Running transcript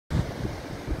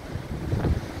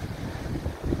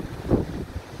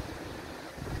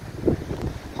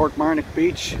Portmarnock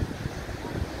Beach,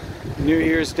 New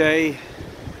Year's Day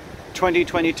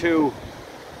 2022.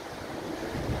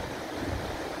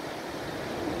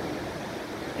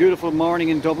 Beautiful morning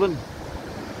in Dublin.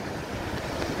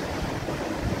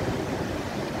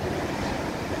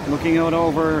 Looking out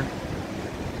over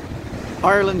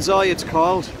Ireland's Eye, it's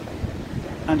called,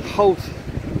 and Howth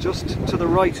just to the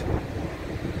right.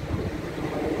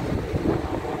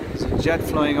 There's a jet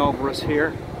flying over us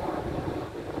here.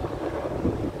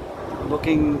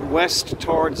 Looking west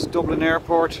towards Dublin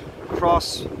Airport,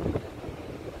 across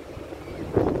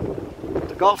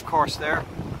the golf course there.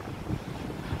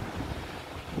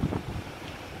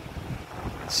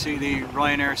 You can see the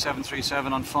Ryanair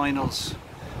 737 on finals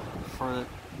for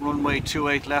runway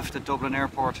 28 left at Dublin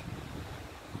Airport.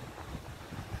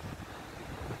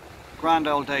 Grand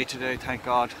old day today, thank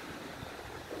God.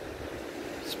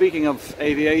 Speaking of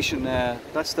aviation,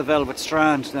 that's the Velvet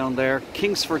Strand down there.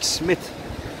 Kingsford Smith,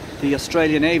 the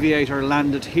Australian aviator,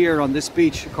 landed here on this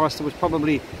beach. Of course, there was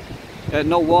probably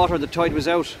no water, the tide was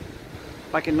out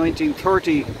back in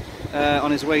 1930 on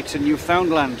his way to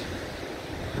Newfoundland.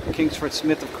 Kingsford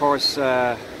Smith, of course,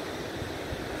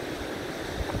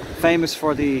 famous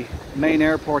for the main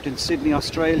airport in Sydney,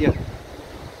 Australia.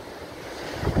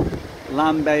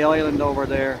 Lambay Island over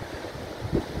there,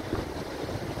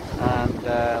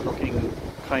 and looking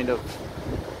kind of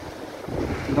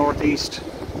northeast.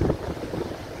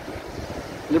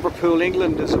 Liverpool,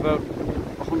 England is about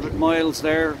 100 miles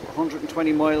there,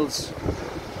 120 miles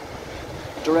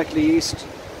directly east.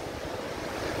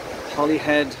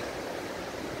 Holyhead,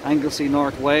 Anglesey,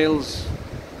 North Wales,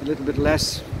 a little bit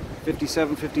less,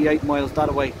 57, 58 miles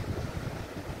that way.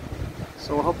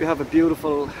 So I hope you have a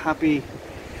beautiful, happy,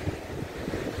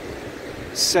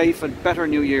 safe and better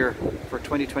new year for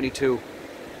 2022,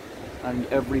 and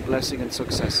every blessing and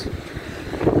success.